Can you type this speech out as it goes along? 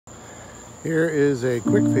Here is a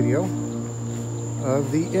quick video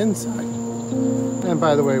of the inside. And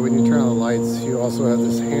by the way, when you turn on the lights, you also have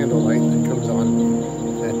this handle light that comes on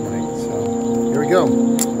at night. So here we go.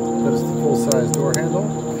 That is the full-size door handle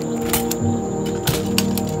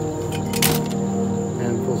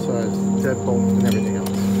and full-size deadbolt and everything else.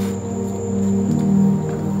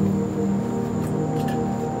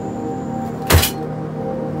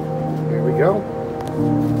 Here we go.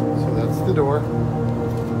 So that's the door.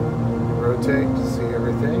 Rotate to see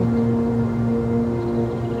everything.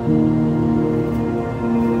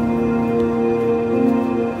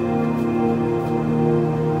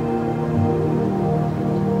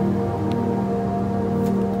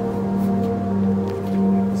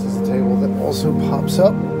 This is a table that also pops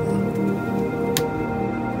up.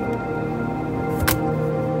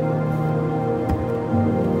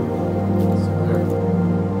 So there.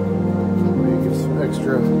 When you give some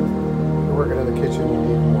extra, you're working in the kitchen, you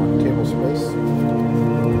need more table space.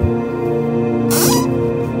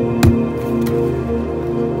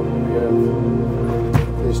 We have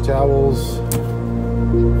these towels,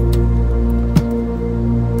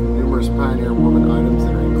 numerous Pioneer Woman items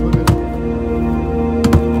that are included.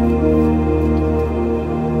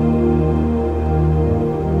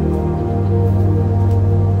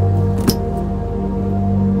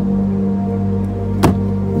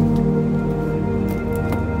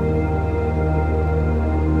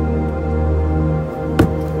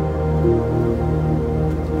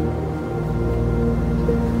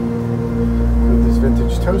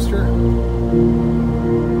 Vintage toaster,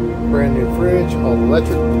 brand new fridge, all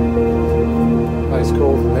electric, nice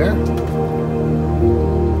cold in there.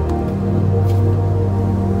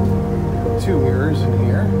 Two mirrors in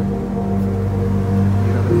here.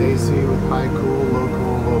 You have an AC with high cool,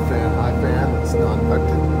 low fan, high fan that's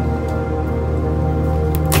non-ducted.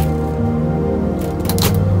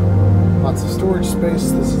 Lots of storage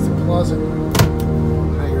space. This is the closet.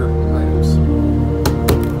 Hanger items.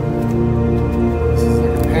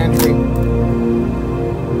 Pantry.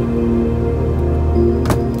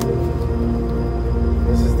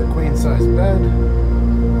 This is the queen size bed.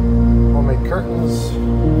 Homemade curtains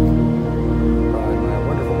by my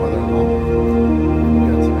wonderful mother-in-law. We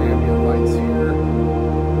got some ambient lights here.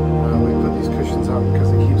 We put these cushions up because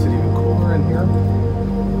it keeps it even cooler in here.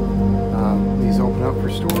 These open up for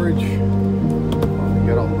storage. We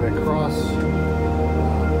get all the way across.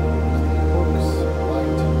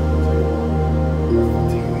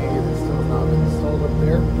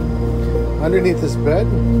 Underneath this bed,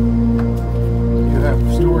 you have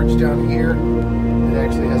storage down here. It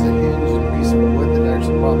actually has a hinged piece of wood that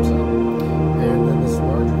actually pops up. And then this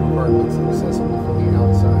larger compartment is accessible from the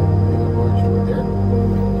outside. And a large door there.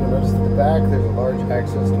 You'll notice at the back, there's a large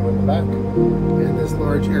access door in the back. And this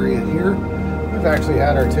large area here, we've actually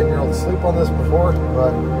had our 10-year-old sleep on this before,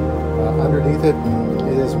 but underneath it,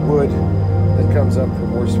 it is wood that comes up for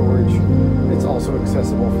more storage. It's also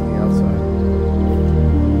accessible from the outside.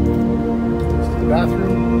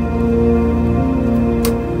 Bathroom.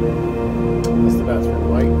 That's the bathroom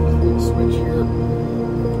light. There's a little switch here.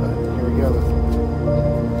 But here we go.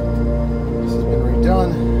 This has been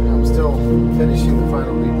redone. I'm still finishing the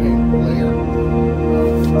final repaint layer of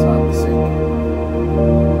the top of the sink.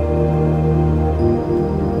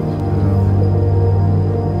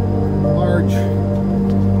 Large.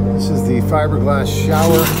 This is the fiberglass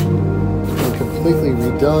shower. It's been completely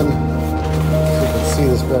redone. So you can see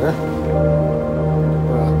this better.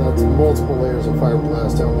 That's multiple layers of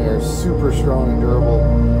fiberglass down there, super strong and durable,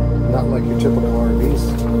 not like your typical RVs.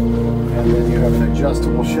 And then you have an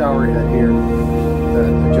adjustable shower head here that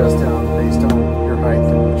adjusts down based on your height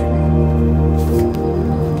and what you need.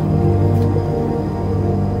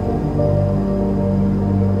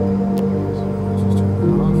 So let's just turn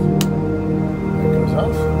that off. That goes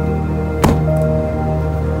off.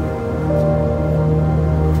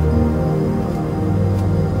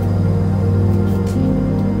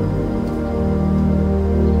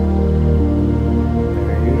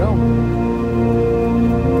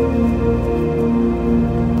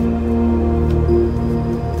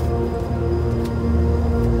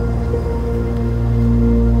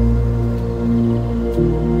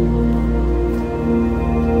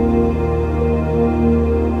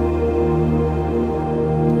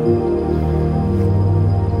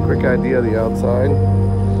 Idea of the outside.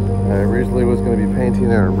 I originally was going to be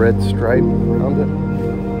painting a red stripe around it,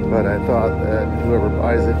 but I thought that whoever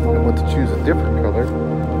buys it would want to choose a different color,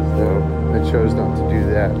 so I chose not to do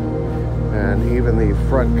that. And even the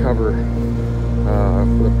front cover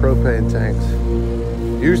for the propane tanks,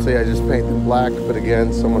 Usually I just paint them black, but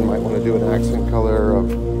again, someone might want to do an accent color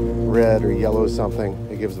of red or yellow something,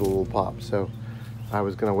 it gives it a little pop. So I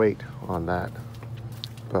was gonna wait on that.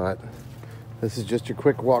 But this is just a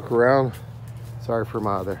quick walk around. Sorry for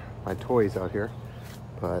my toys out here,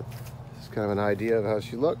 but it's kind of an idea of how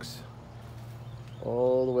she looks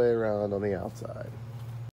all the way around on the outside.